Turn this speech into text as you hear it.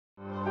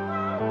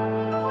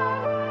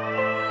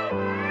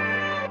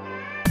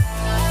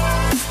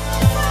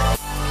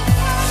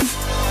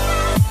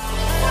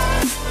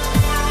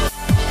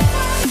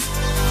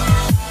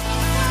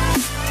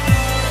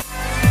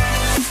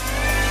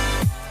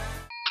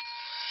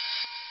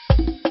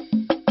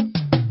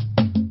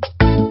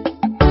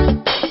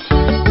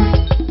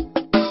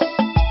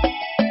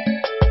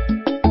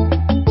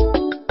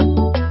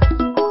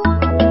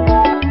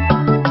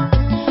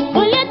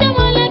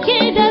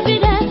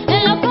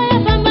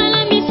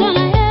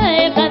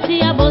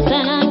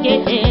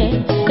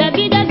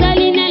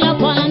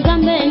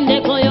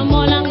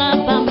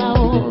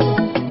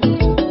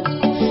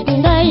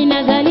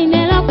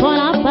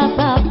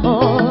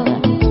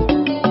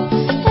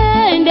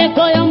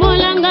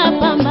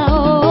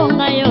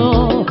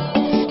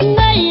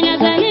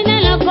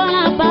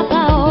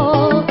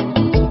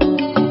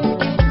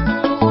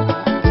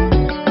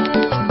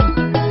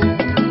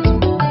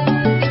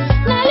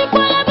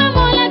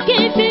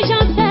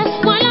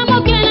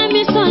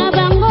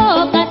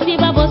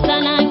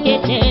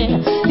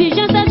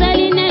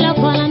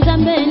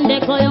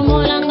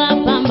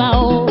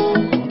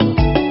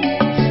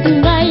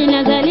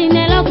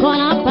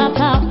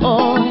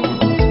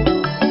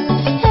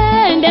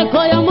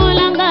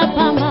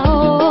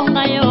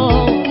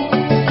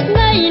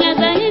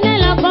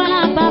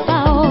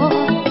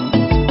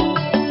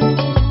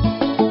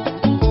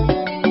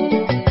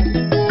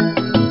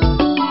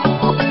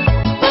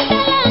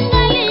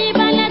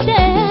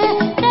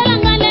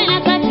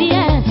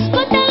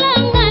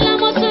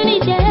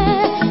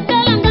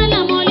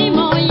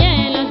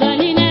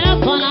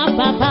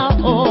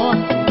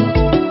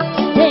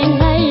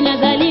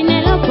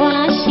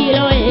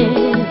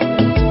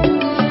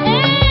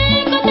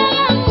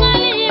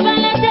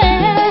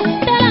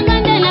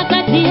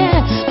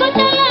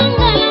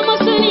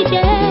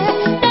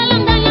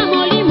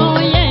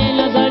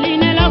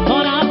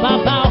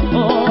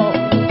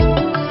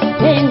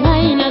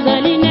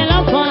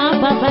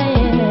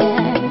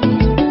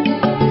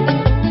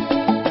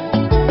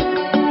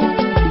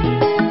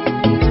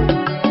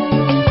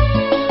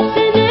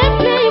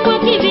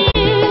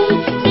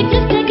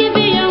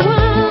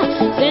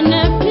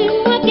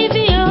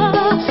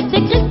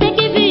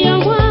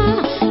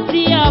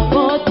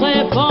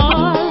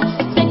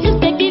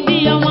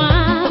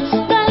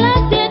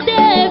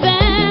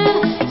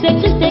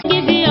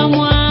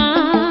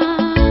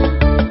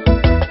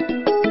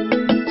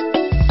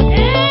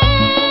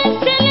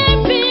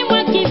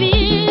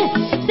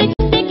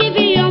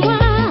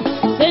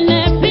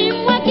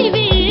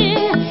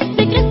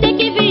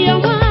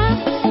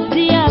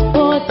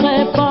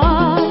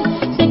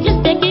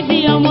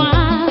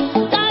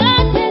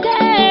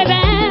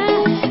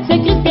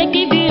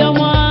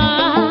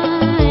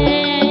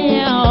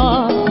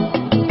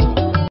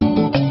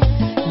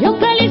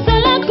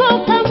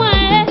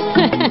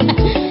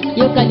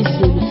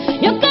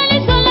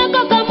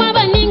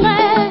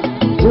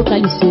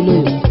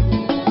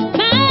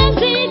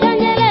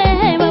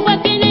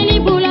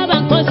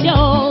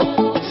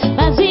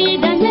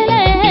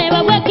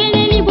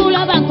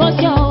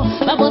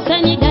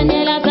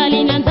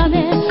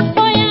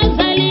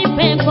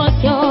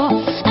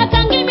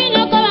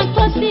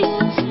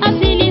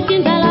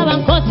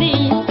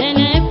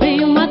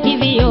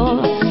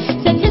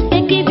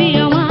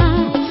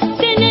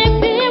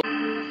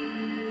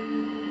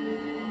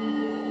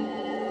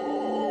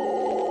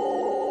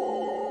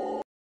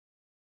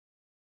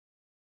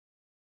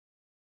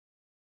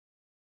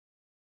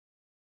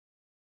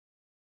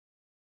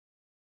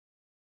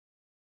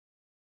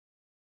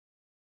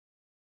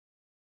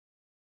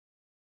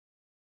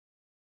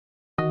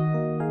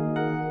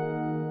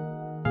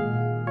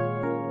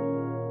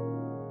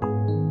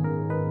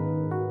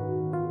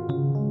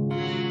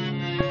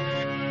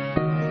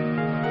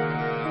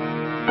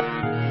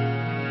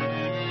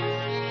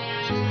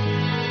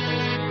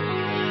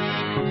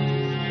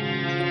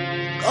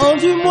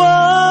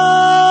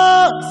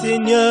Conduis-moi,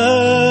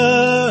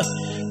 Seigneur.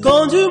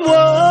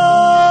 Conduis-moi,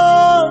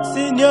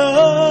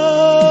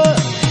 Seigneur.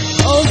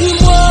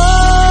 Conduis-moi,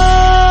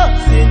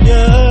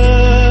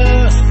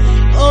 Seigneur.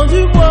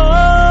 Conduis-moi,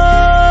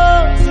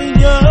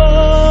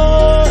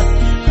 Seigneur.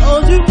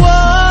 Conduis-moi,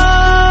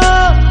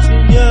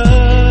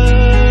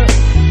 Seigneur.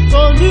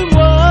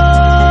 Conduis-moi,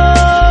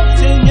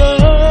 Seigneur.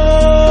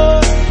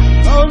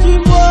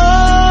 Conduis-moi,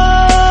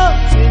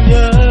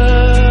 Seigneur.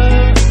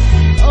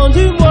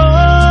 Conduis-moi,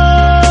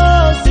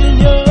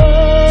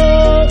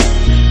 Seigneur.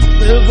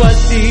 Me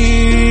voici,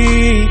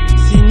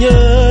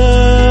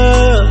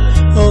 Seigneur,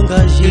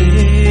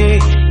 engagé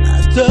à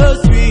te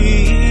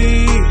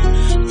suivre,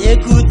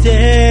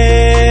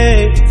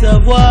 écouter ta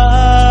voix.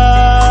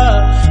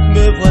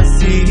 Me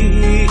voici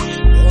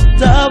dans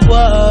ta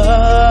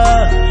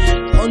voix.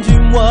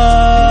 Conduis-moi,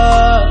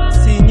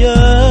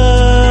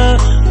 Seigneur,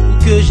 pour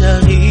que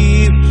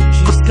j'arrive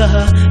jusqu'à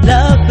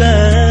la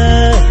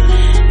fin.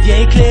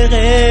 Viens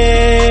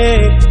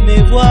éclairer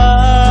mes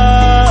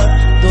voies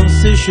dans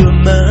ce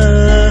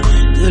chemin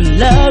de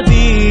la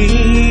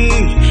vie.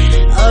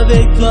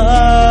 Avec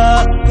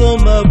toi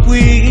comme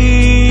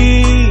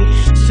appui,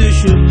 ce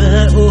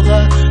chemin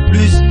aura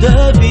plus de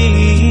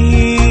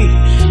vie.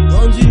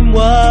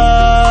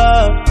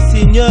 Conduis-moi,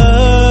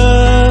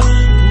 Seigneur,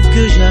 pour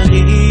que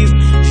j'arrive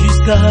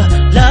jusqu'à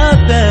la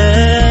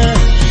fin.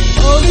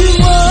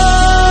 Conduis-moi,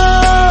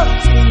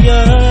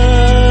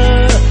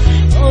 Seigneur.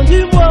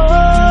 Conduis-moi,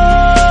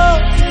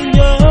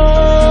 Seigneur.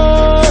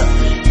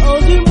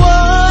 Conduis-moi,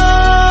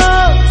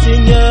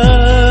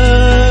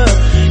 Seigneur.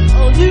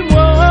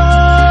 Conduis-moi,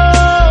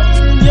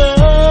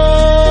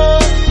 Seigneur.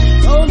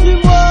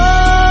 Conduis-moi,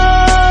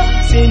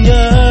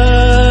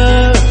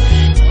 Seigneur.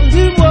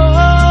 Conduis-moi,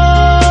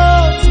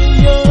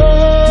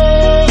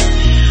 Seigneur.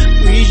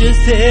 Oui, je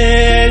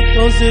sais,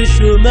 dans ce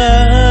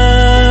chemin,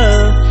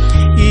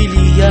 il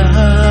y a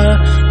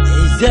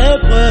des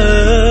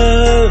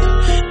épreuves.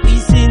 Oui,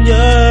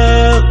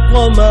 Seigneur,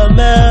 prends ma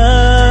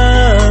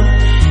main.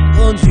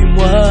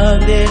 Conduis-moi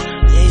vers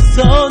les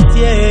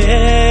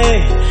sentiers.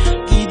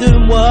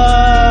 Guide-moi,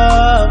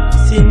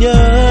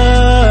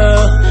 Seigneur,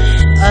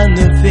 à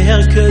ne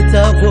faire que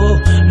ta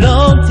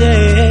volonté.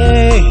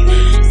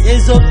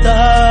 Ces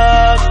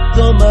obstacles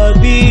dans ma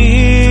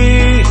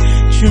vie,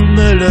 tu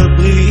me le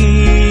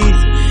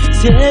brises,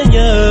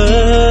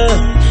 Seigneur.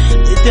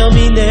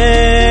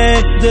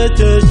 Déterminé de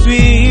te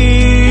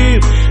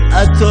suivre,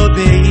 à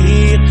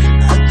t'obéir,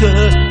 à te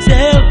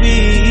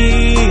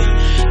servir.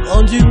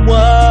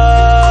 Conduis-moi,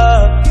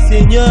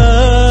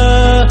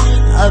 Seigneur,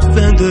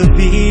 afin de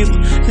vivre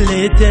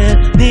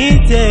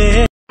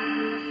l'éternité.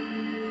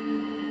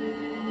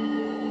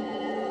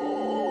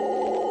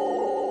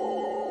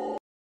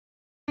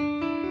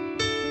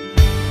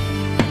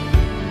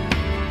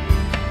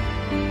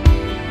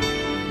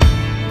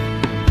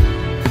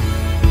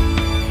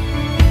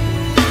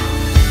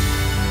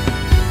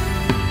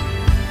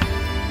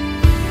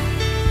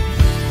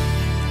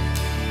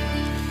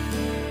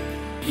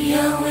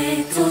 Yahweh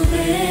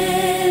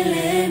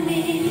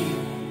tobelemi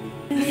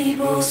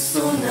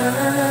liboso na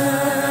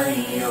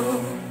yo,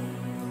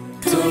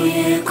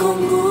 toye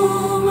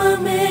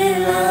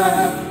kongumamela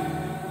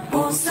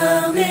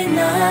bosame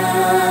na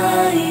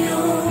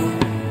yo,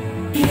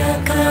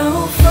 yaka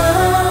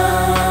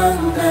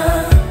ofanda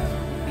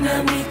na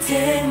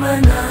mitema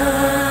na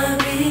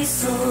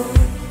biso,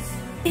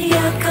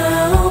 yaka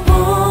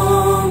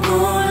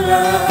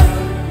obongola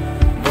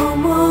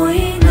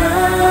bomoi na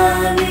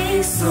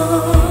biso.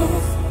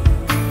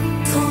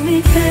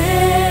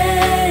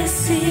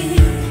 Pesi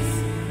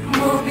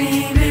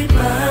mobibe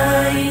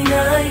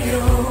baina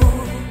yo,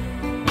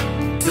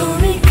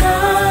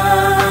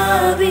 Tomikabi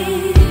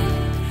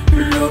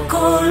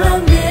lokola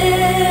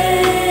me.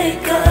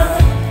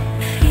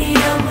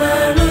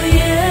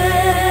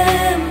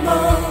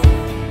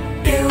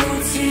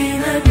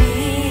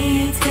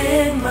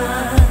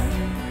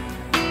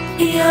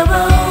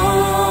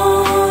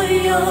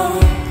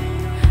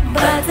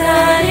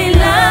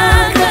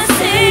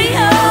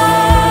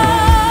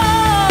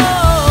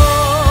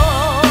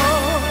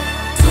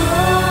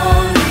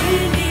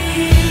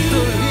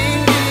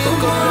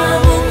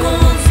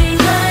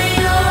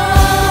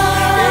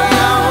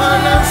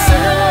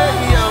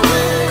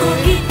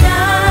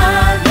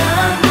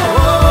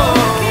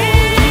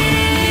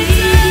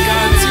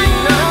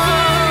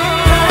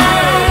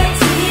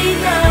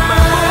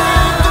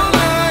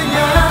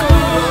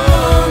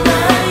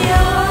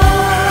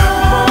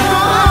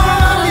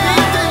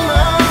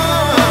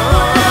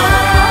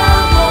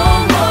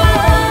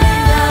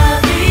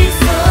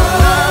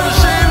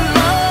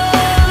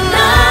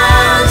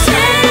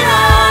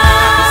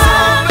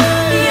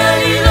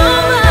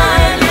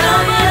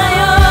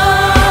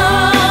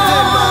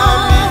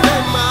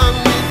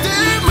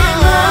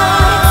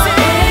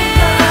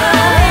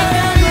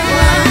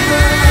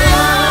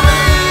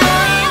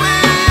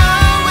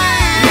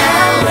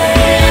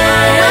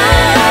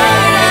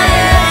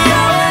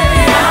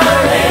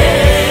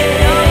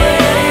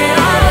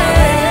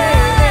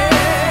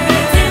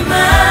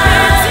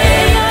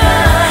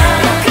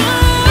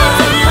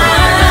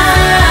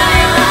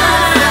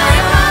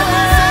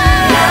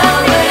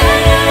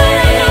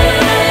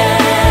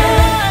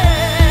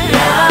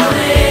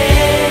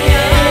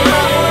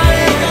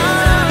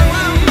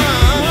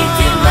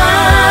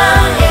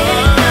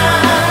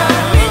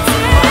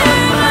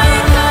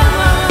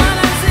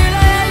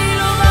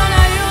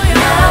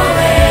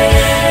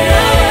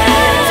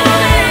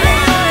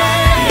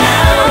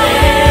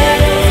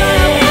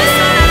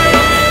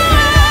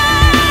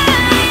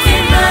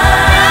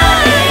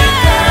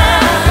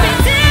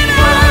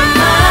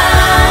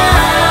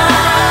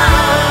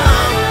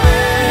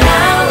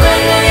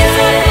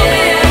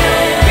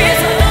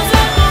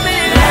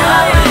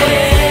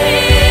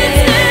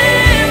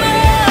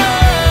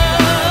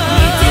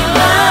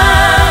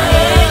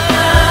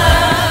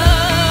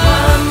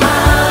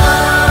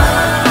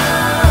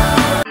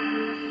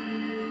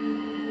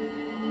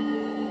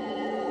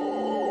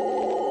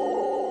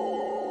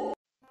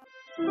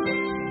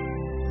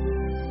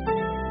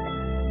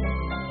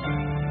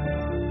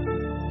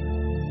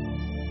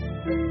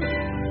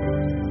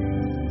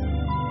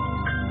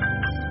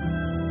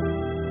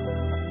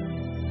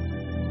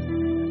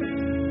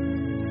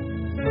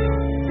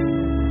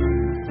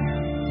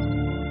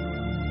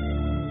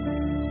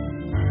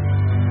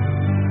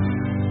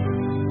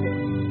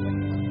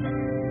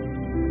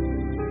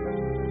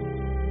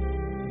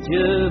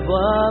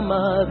 vois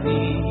ma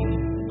vie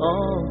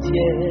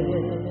entière.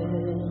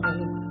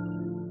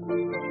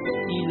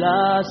 Il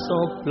a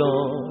son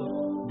plan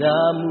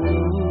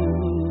d'amour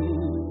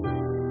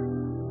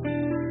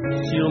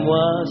sur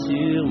moi,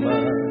 sur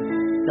ma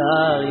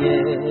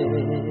carrière.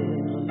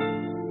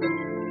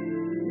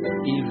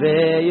 Il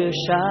veille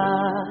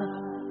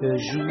chaque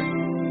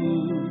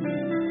jour.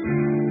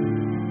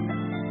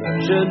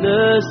 Je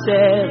ne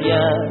sais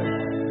rien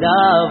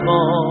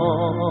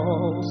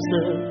d'avance,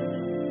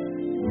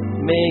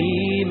 mais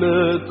il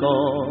me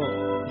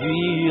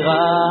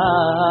conduira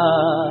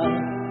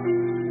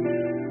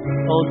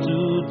en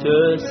toutes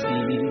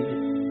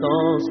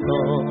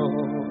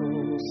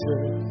circonstances.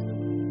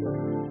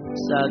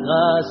 Sa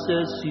grâce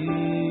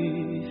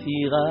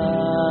suffira.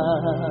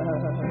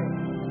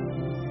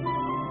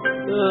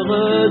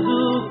 Heureux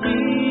du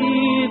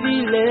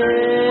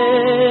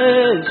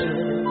privilège,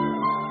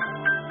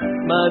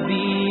 ma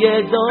vie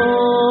est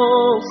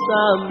dans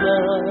sa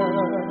main.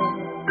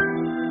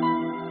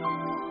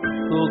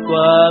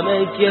 Pourquoi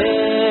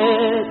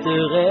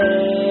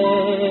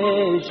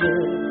m'inquiéterais-je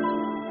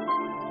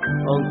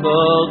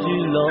encore du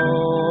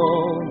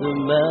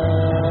lendemain?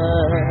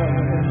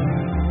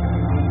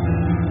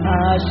 À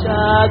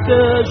chaque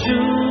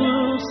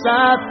jour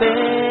sa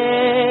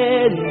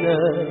peine,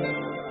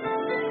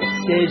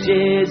 c'est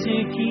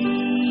Jésus qui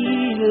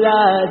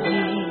l'a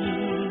dit.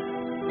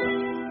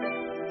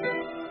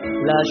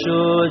 La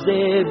chose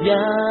est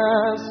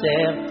bien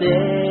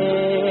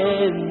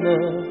certaine,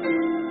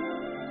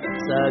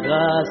 sa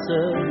grâce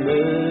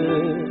me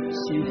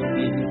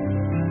suffit.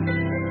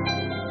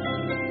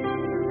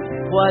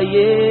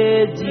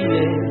 Croyez, dit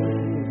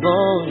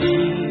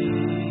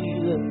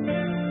l'Évangile,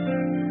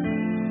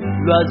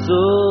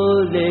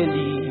 l'oiseau, les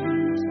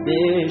lys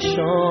des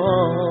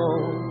champs,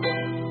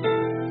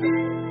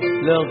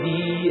 leur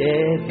vie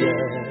est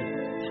bien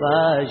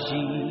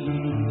fragile,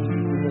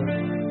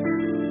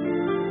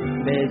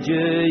 mais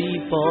Dieu y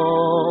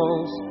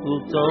pense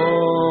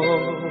pourtant,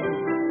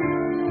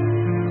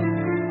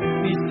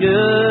 puisque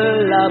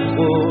la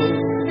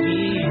providence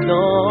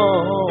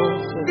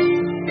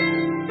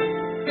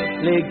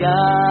les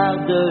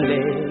garde,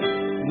 les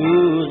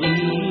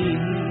nourrit.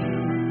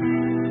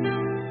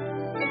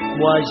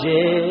 Moi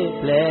j'ai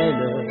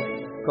pleine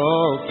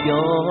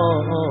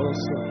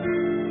confiance,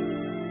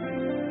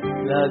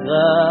 la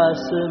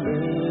grâce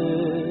me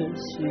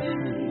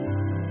suffit.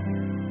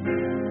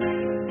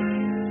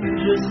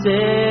 Je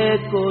sais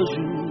qu'au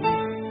jour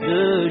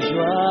de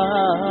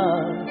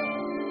joie,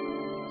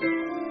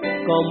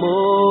 comme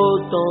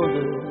autant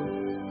de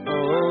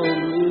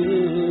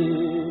ennui,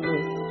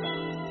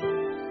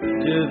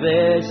 je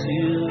vais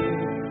sur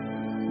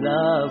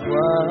la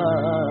voie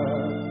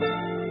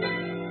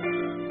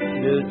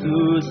de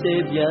tous ces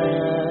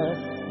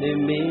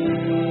bien-aimés.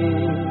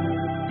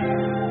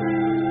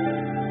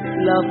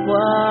 La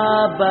foi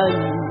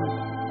bannit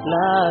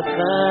la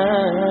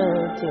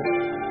crainte,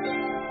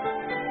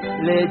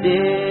 les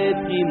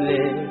déprime,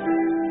 les